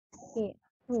Okay.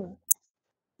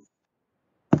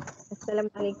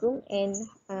 Assalamualaikum and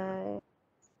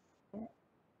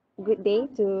good day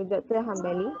to Dr.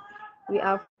 Hambali. We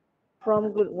are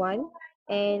from Group 1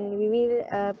 and we will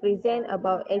present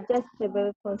about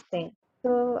adjustable constant.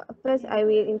 So first I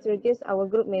will introduce our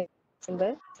group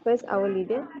member. First our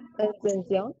leader, Earl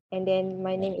Ziong, and then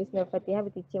my name is Nur Fatihah,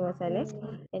 berteacher Masaleh.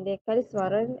 And then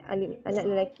Kaliswaran, anak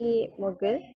lelaki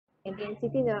Mogul. And then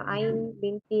Siti Nur Ain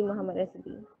binti Muhammad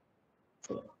Rasidi.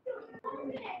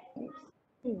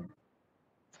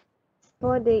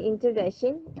 For the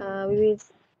introduction, we will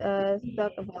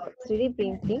talk about 3D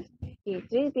printing. Okay,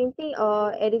 3D printing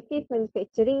or additive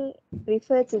manufacturing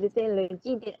refer to the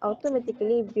technology that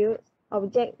automatically builds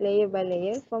object layer by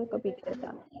layer from computer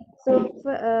data. So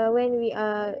when we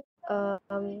are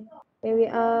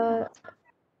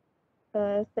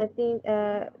starting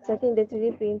the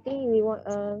 3D printing, we will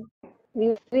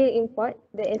import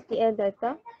the STL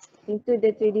data into the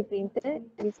 3D printer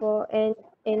before and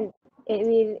it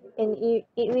will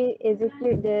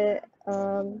execute the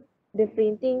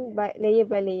printing by layer.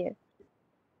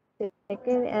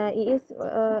 Second, it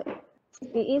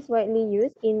is widely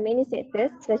used in many sectors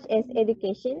such as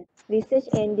education, research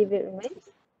and development,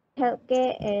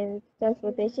 healthcare and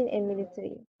transportation and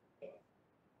military.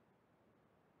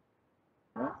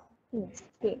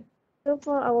 Okay. So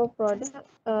for our product,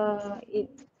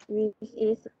 which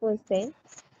is phone stand.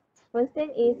 Phone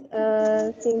stand is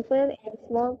a simple and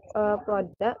small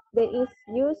product that is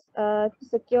used to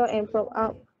secure and prop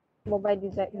up mobile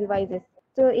devices.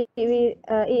 So it is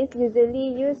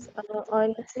usually used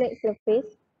on flat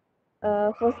surface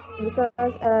because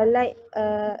like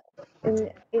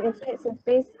in a flat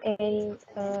surface and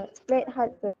flat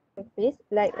hard surface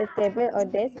like a table or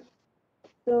desk.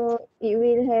 So it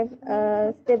will have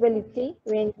stability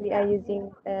when we are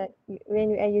using it.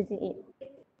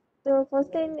 So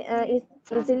Foscan is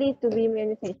easily to be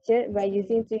manufactured by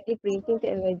using 3D printing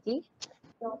technology,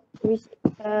 which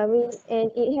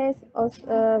and it has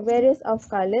various of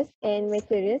colors and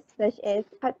materials such as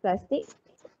hard plastic,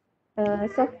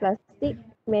 soft plastic,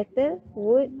 metal,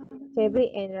 wood, fabric,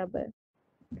 and rubber.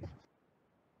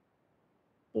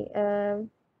 Okay,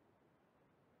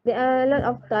 there are a lot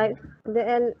of types. There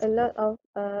are a lot of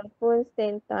phone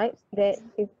stand types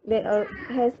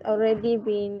has already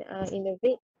been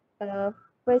innovated.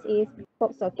 First is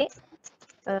pop socket,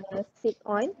 stick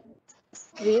on,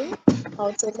 ring,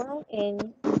 auto mount, and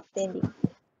standing.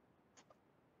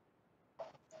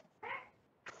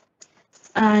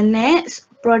 Next,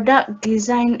 product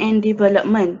design and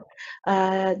development.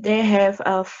 They have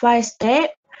 5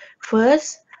 steps.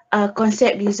 First,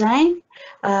 concept design,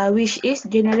 which is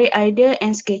generate idea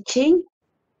and sketching.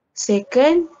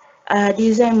 Second,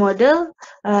 design model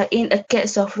in a CAD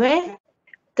software.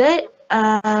 Third,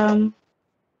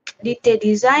 detail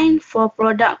design for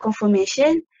product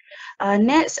confirmation.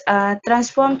 Next,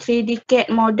 transform 3D CAD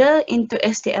model into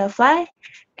STL file.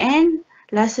 And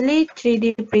lastly,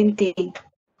 3D printing.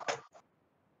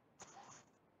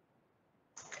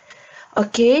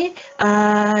 Okay,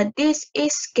 this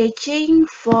is sketching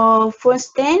for phone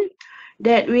stand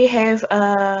that we have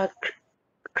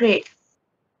create.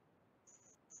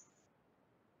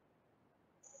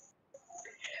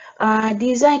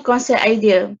 Design concept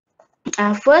idea.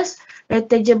 First,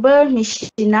 rectangular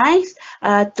machinize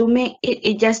to make it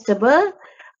adjustable.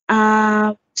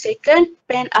 Second,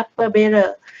 pen upper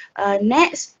barrel.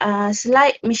 Next,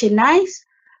 slide machinize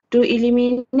to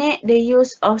eliminate the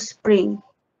use of spring.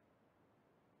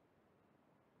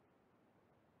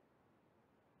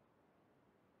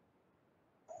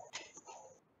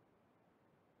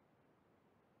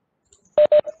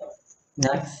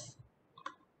 Next,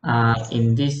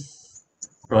 in this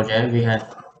project, we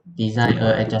have designed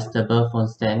an adjustable phone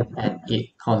stand and it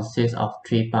consists of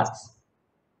 3 parts.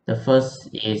 The first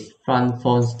is front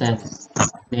phone stand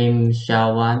named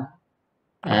Shell 1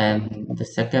 and the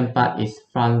second part is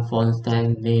front phone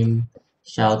stand named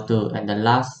Shell 2 and the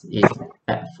last is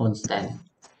back phone stand.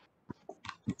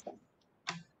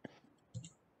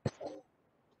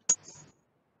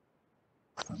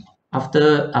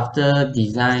 After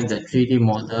design the 3D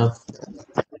model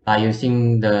by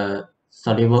using the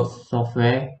SolidWorks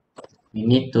software, we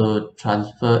need to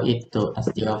transfer it to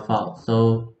STL file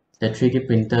so the 3D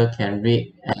printer can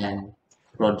read and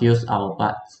produce our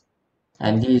parts.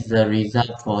 And this is the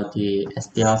result for the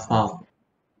STL file.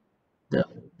 The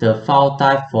file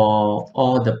type for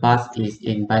all the parts is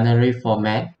in binary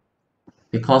format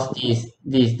because this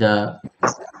is the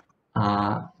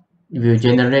will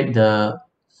generate the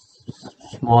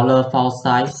smaller file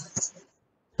size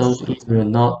so it will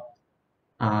not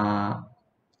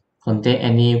contain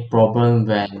any problem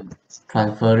when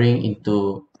transferring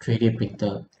into 3D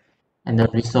printer, and the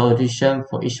resolution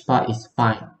for each part is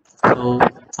fine. So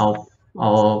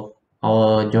our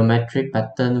our geometric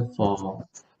pattern for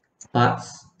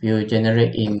parts will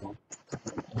generate in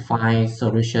fine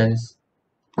solutions.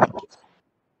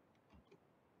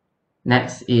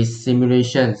 Next is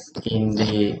simulations.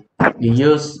 We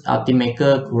use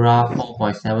Ultimaker Cura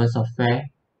 4.7 software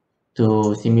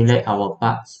to simulate our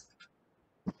parts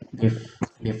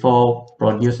before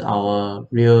produce our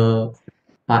real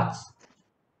parts.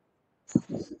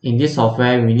 In this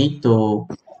software, we need to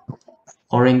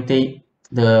orientate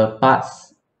the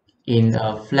parts in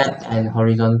a flat and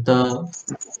horizontal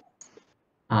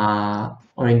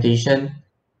orientation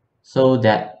so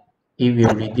that it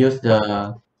will reduce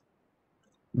the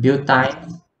build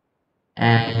time,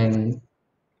 and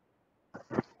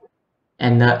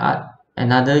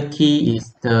another key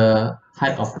is the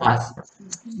height of parts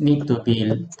need to be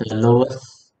the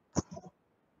lowest,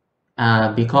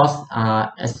 because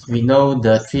as we know,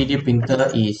 the 3D printer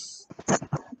is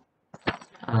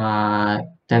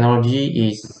technology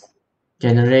is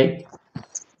generate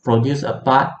produce a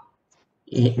part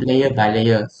layer by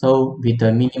layer. So with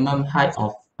the minimum height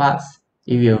of parts,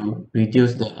 it will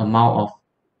reduce the amount of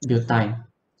build time.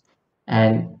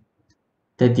 And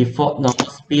the default normal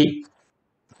speed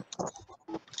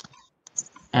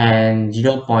and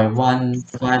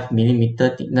 0.15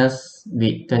 millimeter thickness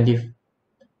with 20%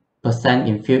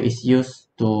 infill is used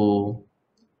to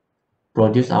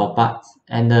produce our parts.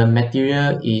 And the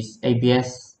material is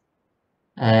ABS,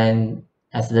 and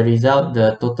as a result,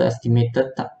 the total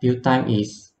estimated build time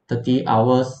is 30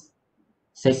 hours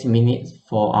 6 minutes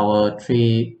for our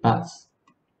 3 parts.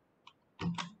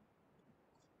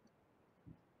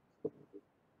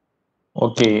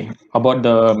 Okay, about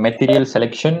the material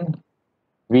selection,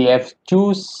 we have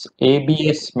choose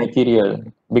ABS material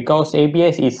because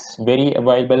ABS is very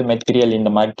available material in the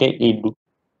market. It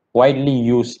widely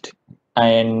used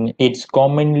and it's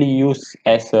commonly used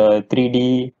as a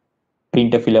 3D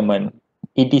printer filament.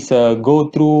 It is a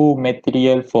go-through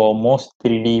material for most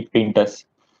 3D printers.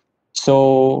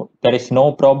 So there is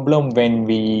no problem when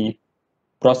we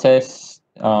process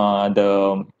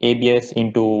the ABS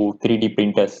into 3D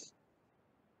printers.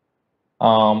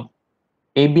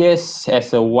 ABS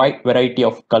has a wide variety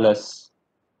of colors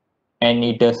and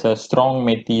it is a strong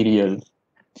material,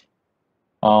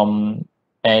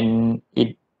 and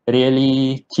it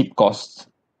really cheap costs.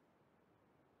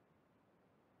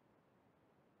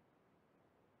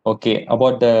 Okay,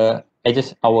 about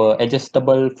our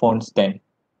adjustable phone stand.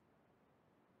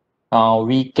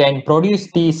 We can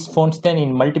produce these phone stand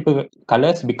in multiple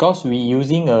colors because we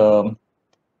using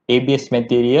ABS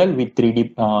material with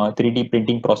 3D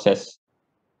printing process.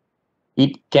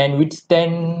 It can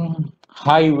withstand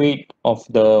high weight of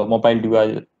the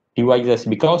mobile devices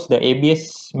because the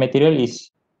ABS material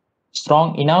is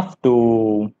strong enough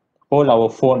to hold our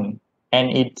phone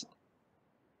and it's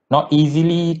not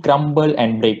easily crumble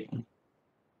and break.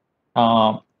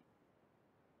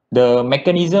 The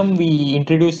mechanism we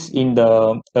introduced in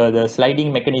the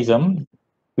sliding mechanism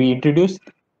we introduced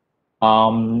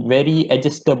very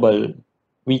adjustable.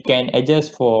 We can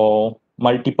adjust for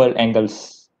multiple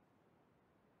angles.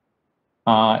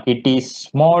 It is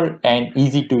small and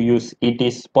easy to use. It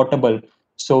is portable,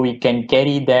 so we can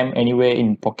carry them anywhere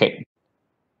in pocket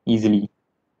easily.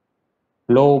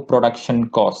 Low production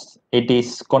cost. It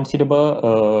is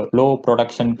considerable low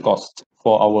production cost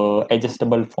for our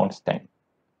adjustable phone stand.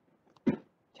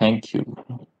 Thank you.